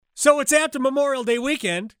So it's after Memorial Day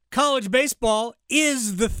weekend. College baseball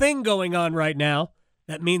is the thing going on right now.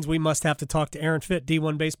 That means we must have to talk to Aaron Fitt,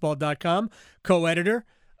 D1Baseball.com, co-editor,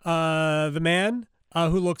 the man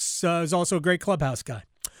who looks is also a great clubhouse guy.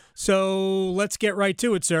 So let's get right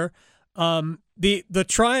to it, sir. The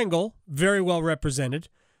Triangle, very well represented.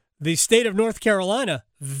 The state of North Carolina,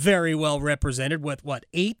 very well represented with,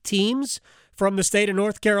 8 teams from the state of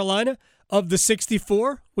North Carolina? Of the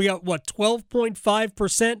 64, we got,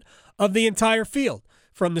 12.5% of the entire field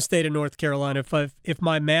from the state of North Carolina, if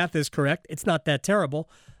my math is correct. It's not that terrible.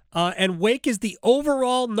 And Wake is the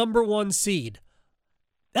overall number 1 seed.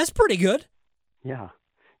 That's pretty good. Yeah.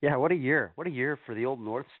 Yeah, what a year. What a year for the old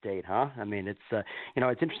North State, huh? I mean, it's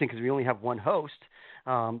it's interesting because we only have one host.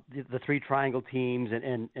 The 3 Triangle teams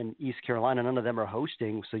and East Carolina, none of them are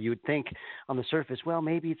hosting. So you would think on the surface, well,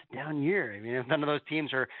 maybe it's a down year. I mean, if none of those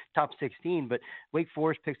teams are top 16, but Wake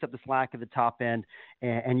Forest picks up the slack at the top end,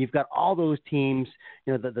 and you've got all those teams.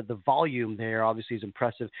 The volume there obviously is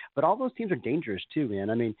impressive, but all those teams are dangerous too, man.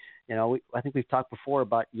 I mean, I think we've talked before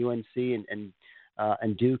about UNC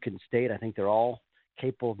and Duke and State. I think they're all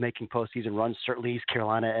capable of making postseason runs. Certainly East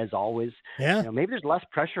Carolina, as always. Yeah. Maybe there's less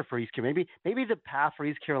pressure for East Carolina. Maybe the path for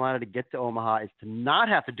East Carolina to get to Omaha is to not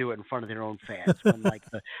have to do it in front of their own fans.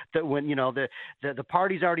 When the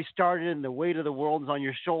party's already started and the weight of the world is on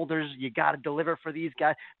your shoulders, you got to deliver for these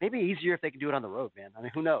guys. Maybe easier if they can do it on the road, man. I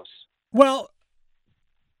mean, who knows? Well,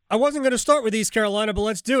 I wasn't going to start with East Carolina, but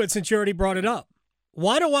let's do it since you already brought it up.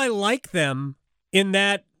 Why do I like them in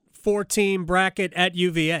that 4-team bracket at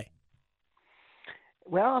UVA?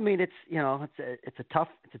 Well, I mean, it's a tough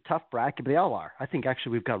bracket, but they all are. I think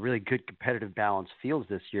actually we've got really good competitive balanced fields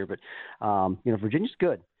this year, but Virginia's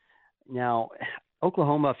good. Now,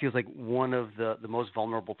 Oklahoma feels like one of the most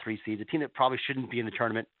vulnerable 3 seeds, a team that probably shouldn't be in the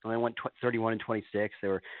tournament. They went 31-26. They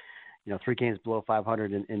were 3 games below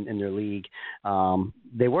 500 in their league.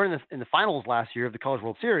 They were in the finals last year of the College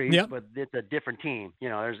World Series, yep. But it's a different team.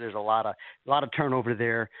 There's a lot of turnover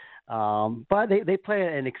there. But they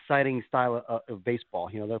play an exciting style of baseball.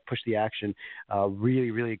 They'll push the action,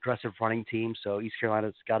 really, really aggressive running team. So East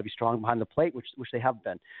Carolina's got to be strong behind the plate, which they have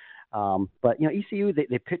been. But ECU,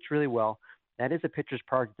 they pitch really well. That is a pitcher's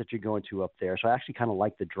park that you're going to up there. So I actually kind of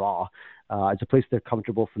like the draw. It's a place they're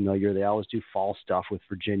comfortable, familiar. They always do fall stuff with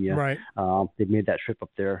Virginia. Right. They've made that trip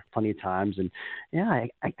up there plenty of times. And yeah,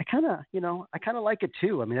 I kind of like it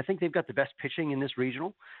too. I mean, I think they've got the best pitching in this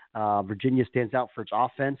regional. Virginia stands out for its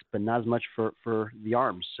offense, but not as much for the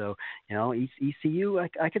arms. So, ECU,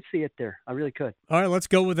 I could see it there. I really could. All right, let's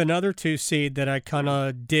go with another 2 seed that I kind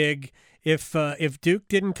of dig. If Duke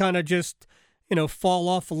didn't kind of just fall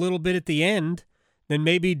off a little bit at the end, then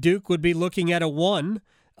maybe Duke would be looking at a 1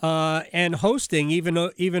 and hosting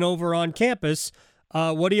even over on campus.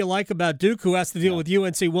 What do you like about Duke, who has to deal with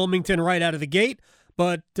UNC Wilmington right out of the gate,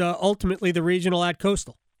 but ultimately the regional at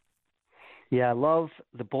Coastal? Yeah, I love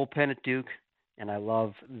the bullpen at Duke, and I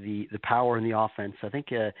love the power in the offense. I think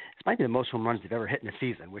this might be the most home runs they've ever hit in a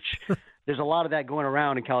season, which there's a lot of that going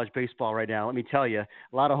around in college baseball right now. Let me tell you, a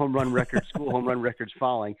lot of home run records, school home run records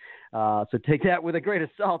falling. So take that with a grain of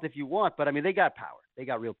salt if you want. But, I mean, they got power. They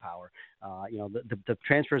got real power. The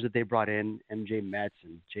transfers that they brought in, MJ Metz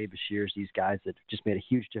and Jay Bashirs, these guys that just made a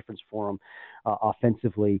huge difference for them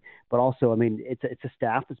offensively. But also, I mean, it's a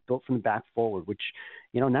staff that's built from the back forward, which,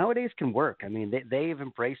 nowadays can work. I mean, they've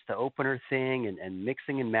embraced the opener thing and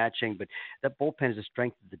mixing and matching, but that bullpen is the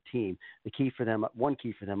strength of the team. One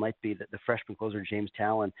key for them might be that the freshman closer, James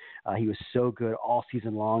Talon, he was so good all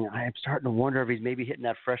season long. I am starting to wonder if he's maybe hitting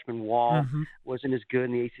that freshman wall. Mm-hmm. Wasn't as good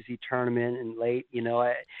in the ACC tournament and late,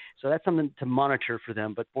 so that's something to monitor for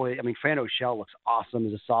them. But boy, I mean, Fran O'Shell looks awesome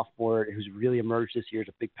as a sophomore who's really emerged this year as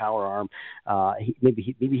a big power arm.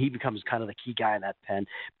 Maybe he becomes kind of the key guy in that pen.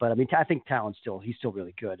 But I mean, I think Talon's he's still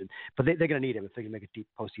really good. But they're going to need him if they're going to make a deep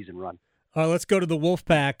postseason run. Let's go to the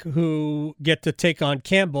Wolfpack, who get to take on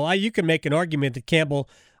Campbell. You can make an argument that Campbell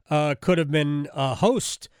could have been a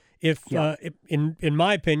host if in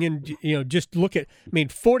my opinion, just look at,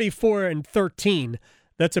 44-13.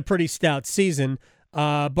 That's a pretty stout season.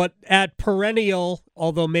 But at perennial,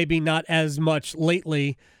 although maybe not as much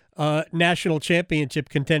lately, national championship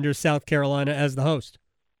contender South Carolina as the host.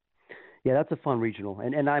 Yeah, that's a fun regional,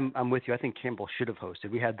 and I'm with you. I think Campbell should have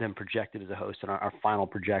hosted. We had them projected as a host in our final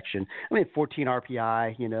projection. 14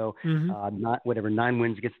 RPI, Mm-hmm. 9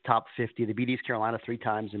 wins, gets top 50. They beat East Carolina 3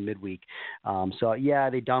 times in midweek. So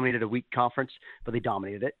yeah, they dominated a weak conference, but they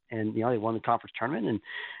dominated it, and they won the conference tournament,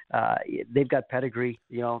 and they've got pedigree.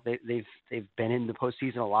 They've been in the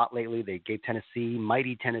postseason a lot lately. They gave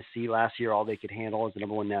mighty Tennessee last year all they could handle as the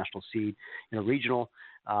number 1 national seed in a regional.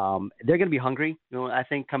 They're going to be hungry. I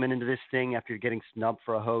think coming into this thing after getting snubbed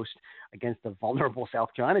for a host against a vulnerable South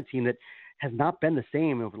Carolina team that has not been the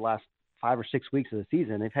same over the last 5 or 6 weeks of the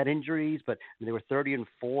season. They've had injuries, but they were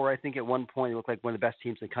 30-4. I think at one point they looked like one of the best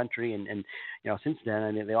teams in the country. And since then,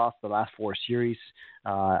 I mean, they lost the last 4 series,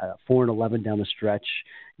 4-11 down the stretch.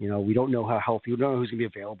 We don't know how healthy. We don't know who's going to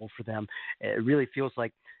be available for them. It really feels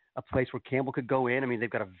like a place where Campbell could go in. I mean,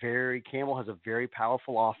 Campbell has a very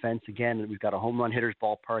powerful offense. Again, we've got a home run hitter's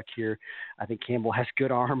ballpark here. I think Campbell has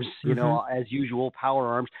good arms, as usual, power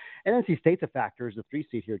arms. And NC State's a factor as the 3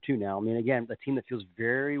 seed here too now. I mean, again, a team that feels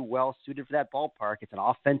very well suited for that ballpark. It's an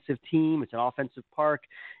offensive team. It's an offensive park.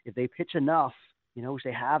 If they pitch enough, which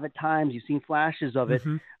they have at times, you've seen flashes of it,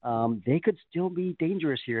 they could still be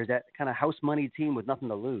dangerous here. That kind of house money team with nothing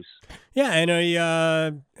to lose. Yeah,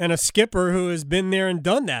 and a skipper who has been there and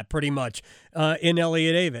done that pretty much in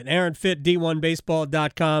Elliott Avent. Aaron Fitt,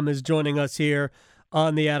 D1Baseball.com, is joining us here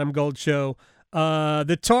on the Adam Gold Show.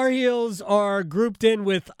 The Tar Heels are grouped in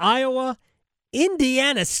with Iowa,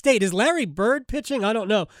 Indiana State. Is Larry Bird pitching? I don't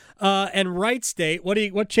know. And Wright State.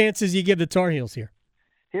 What chances you give the Tar Heels here?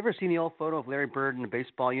 Have you ever seen the old photo of Larry Bird in a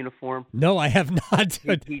baseball uniform? No, I have not.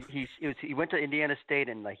 He went to Indiana State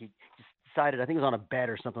and he just decided, I think it was on a bet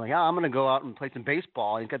or something, I'm going to go out and play some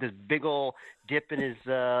baseball. And he's got this big old dip in his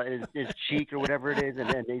cheek or whatever it is, and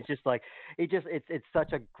then he's just like it's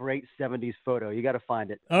such a great 70s photo. You got to find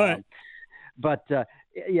it. All right.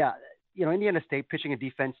 Indiana State pitching a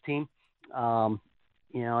defense team.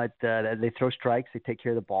 They throw strikes, they take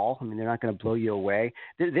care of the ball. I mean, they're not going to blow you away.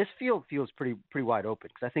 This field feels pretty wide open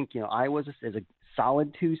because I think Iowa is a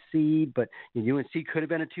solid 2 seed, but UNC could have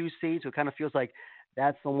been a 2 seed, so it kind of feels like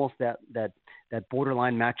that's almost that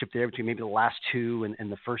borderline matchup there between maybe the last 2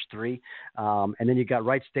 and the first 3. And then you got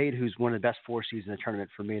Wright State, who's one of the best 4 seeds in the tournament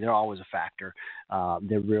for me. They're always a factor.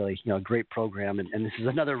 They're really a great program, and this is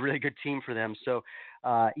another really good team for them. So.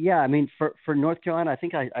 I mean, for North Carolina, I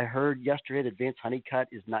think I heard yesterday that Vance Honeycutt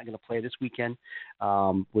is not going to play this weekend,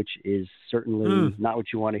 which is certainly not what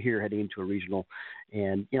you want to hear heading into a regional.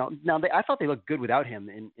 And, I thought they looked good without him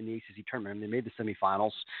in the ACC tournament. I mean, they made the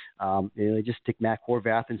semifinals. They just stick Matt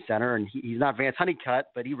Horvath in center, and he's not Vance Honeycutt,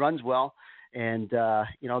 but he runs well. And,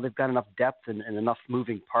 they've got enough depth and enough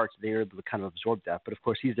moving parts. They're able to kind of absorb that. But, of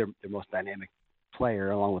course, he's their most dynamic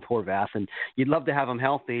player along with Horvath, and you'd love to have him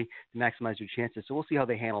healthy to maximize your chances. So we'll see how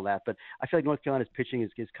they handle that. But I feel like North Carolina's pitching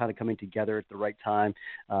is kind of coming together at the right time.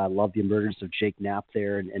 Love the emergence of Jake Knapp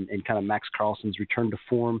there and kind of Max Carlson's return to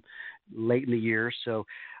form late in the year. So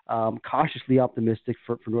cautiously optimistic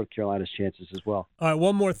for North Carolina's chances as well. All right,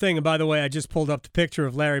 one more thing. And by the way, I just pulled up the picture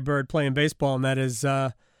of Larry Bird playing baseball, and that is,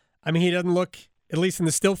 he doesn't look, at least in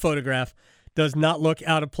the still photograph, does not look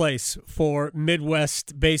out of place for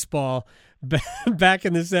Midwest baseball back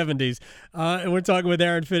in the 70s. And we're talking with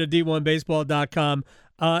Aaron Fitt at D1Baseball.com.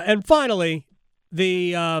 And finally,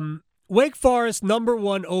 the Wake Forest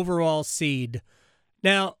 #1 overall seed.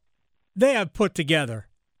 Now, they have put together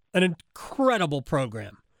an incredible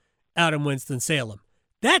program out in Winston-Salem.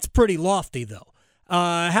 That's pretty lofty, though.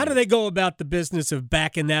 How do they go about the business of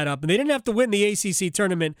backing that up? And they didn't have to win the ACC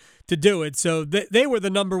tournament to do it, so they were the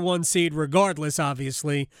 #1 seed regardless,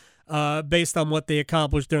 obviously, based on what they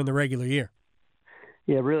accomplished during the regular year.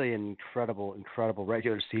 Yeah, really an incredible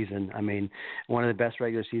regular season. I mean, one of the best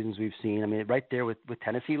regular seasons we've seen. I mean, right there with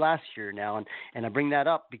Tennessee last year now. And I bring that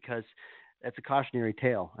up because that's a cautionary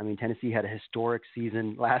tale. I mean, Tennessee had a historic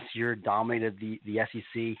season last year, dominated the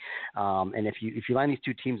SEC. And if you line these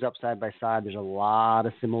two teams up side by side, there's a lot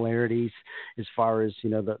of similarities as far as,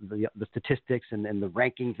 the statistics and the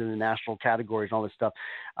rankings in the national categories and all this stuff.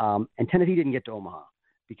 And Tennessee didn't get to Omaha.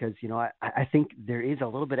 Because, I think there is a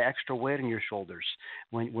little bit of extra weight on your shoulders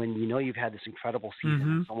when you've had this incredible season.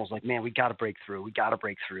 Mm-hmm. It's almost like, man, we got to break through.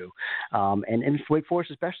 And for Wake Forest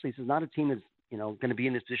especially, this is not a team that's, going to be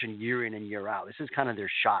in this position year in and year out. This is kind of their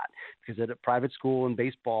shot because at a private school in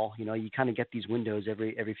baseball, you kind of get these windows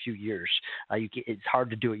every few years. It's hard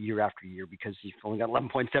to do it year after year because you've only got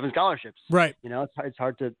 11.7 scholarships. Right. It's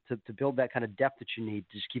hard to build that kind of depth that you need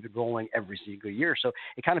to just keep it rolling every single year. So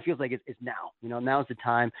it kind of feels like it's now. Now's the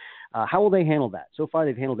time. How will they handle that? So far,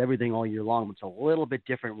 they've handled everything all year long, but it's a little bit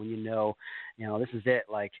different when this is it.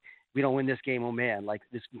 Like, we don't win this game, oh man, like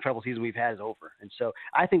this incredible season we've had is over. And so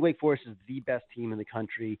I think Wake Forest is the best team in the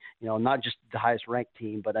country, not just the highest ranked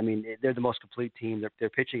team, but I mean, they're the most complete team. Their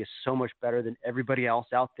pitching is so much better than everybody else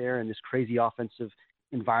out there in this crazy offensive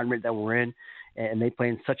environment that we're in. And they play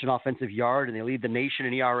in such an offensive yard and they lead the nation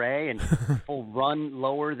in ERA and full run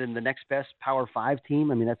lower than the next best Power 5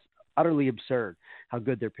 team. I mean, that's utterly absurd how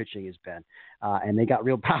good their pitching has been. And they got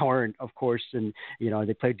real power, and of course, and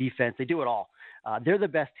they play defense. They do it all. They're the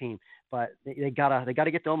best team, but they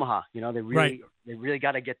gotta get to Omaha. You know, they really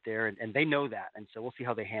got to get there, and they know that. And so we'll see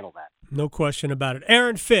how they handle that. No question about it.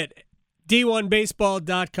 Aaron Fitt,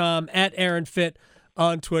 D1Baseball.com, at Aaron Fitt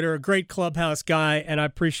on Twitter. A great clubhouse guy, and I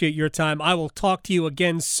appreciate your time. I will talk to you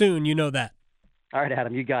again soon. You know that. All right,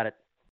 Adam, you got it.